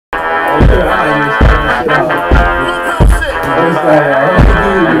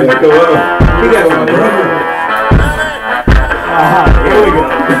Here we go.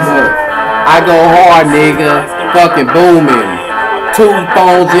 I go hard, nigga. Fucking booming. 2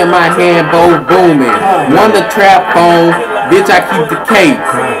 phones in my hand, both booming. One the trap phone, bitch, I keep the cape.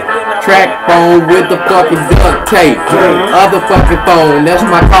 Track phone with the fucking duct tape. Other fucking phone, that's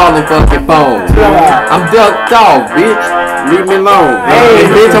my calling fucking phone. I'm ducked off, bitch. Leave me alone. Hey,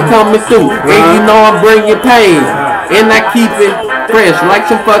 bitch, I'm coming through. And you know I'm bringing pain. And I keep it fresh like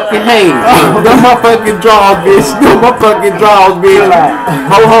some fucking Hanes. Got my fucking drawers, bitch. Got my fucking drawers, bitch.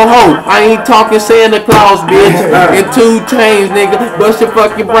 Ho, ho, ho. I ain't talking Santa Claus, bitch. And 2 chains, nigga. Bust your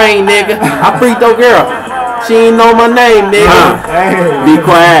fucking brain, nigga. I freaked your girl. She ain't know my name, nigga. Be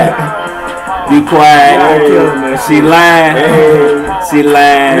quiet. Be quiet. She lying. She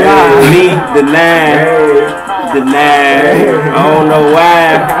lying. Me, denying. Denying. I don't know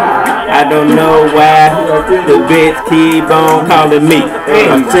why. I don't know why the bitch keep on calling me.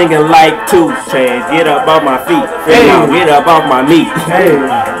 I'm singing like 2 Chainz. Get up off my feet. Get up off my meat.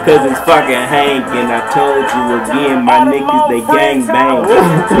 Cause it's fucking hanging. I told you again, my niggas, they gang bang.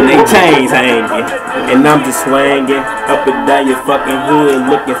 They chains hanging. And I'm just swinging up and down your fucking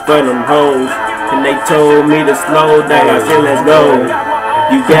hood looking for them hoes. And they told me to slow down. I said, let's go.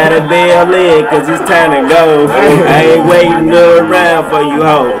 You gotta bail in, cause it's time to go. I ain't waiting around for you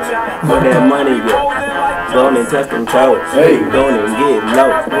hoes. For that money, yeah. Go and touch them toes. Go and get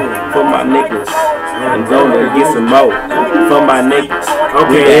low. For my niggas. And go and get some more. For my niggas.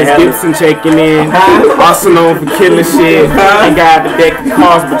 Okay, it's Gibson checking in. Also known for killing shit. Ain't got the deck of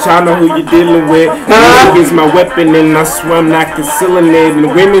cards, but y'all know who you dealing with. It's my weapon, and I swear I'm not concealing it. And the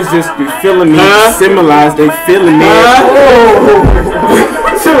women's just be feeling me. Symbolize they feeling it.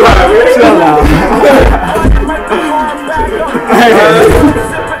 Chill out, man. Chill out.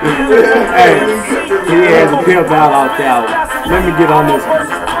 Hey, he has a pimp out off that one. Let me get on this one.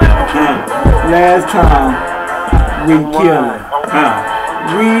 Last time we killin'.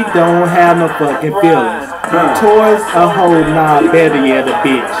 We don't have no fucking feelings. Toys a hoe, nah, better yet a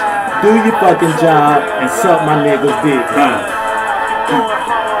bitch. Do your fucking job and suck my nigga's dick.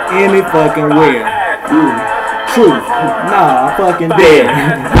 Any fucking where. Truth. Nah, I'm fucking dead.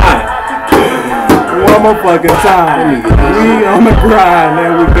 One more fucking time. We on the grind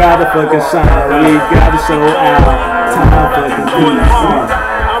and we gotta fucking shine. We gotta show out. Time fucking peace.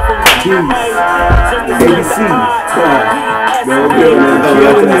 ABC.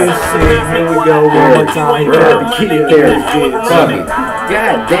 Killing this shit. Here we go. One more time. He got to kill this bitch.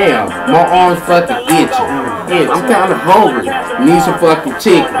 God damn, my arms fucking itching. I'm kinda hungry. Need some fucking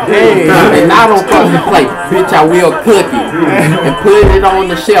chicken. And I don't fucking play. Bitch, I will cook it. And put it on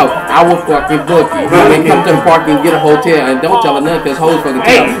the shelf. I will fucking book it. And come to the park and get a hotel. And don't tell her nothing cause hoes fucking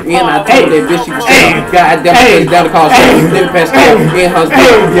tell. And I told that bitch she was saying, God damn it, down the car, nigga pass in her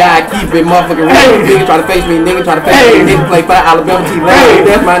stomach. Yeah, I keep it motherfucking real. Nigga try to face me, nigga try to face me. Nigga play for Alabama team.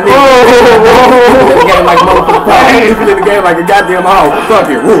 That's my nigga. Play the game like a motherfucking dog. Play the game like a goddamn hog. Fuck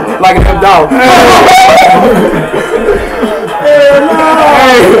it, woo, like a damn dog.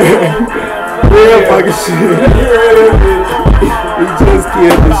 Real fucking shit. He just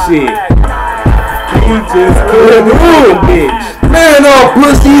killed the shit. He just killed the bitch. Man up,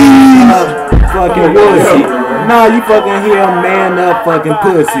 pussy. Fucking pussy. Nah, you fucking hear man up fucking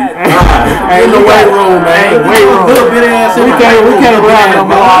pussy. Ain't no weight room, man. Weight room. We can't rap no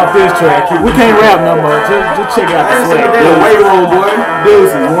more off this track. We can't rap no more. Just check out the sweat. Weight room, boy.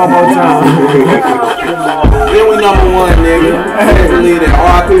 Deuces, one more time. Then we #1, nigga. I believe that.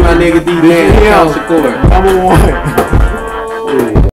 R.I.P. my nigga D-Man. Number 1.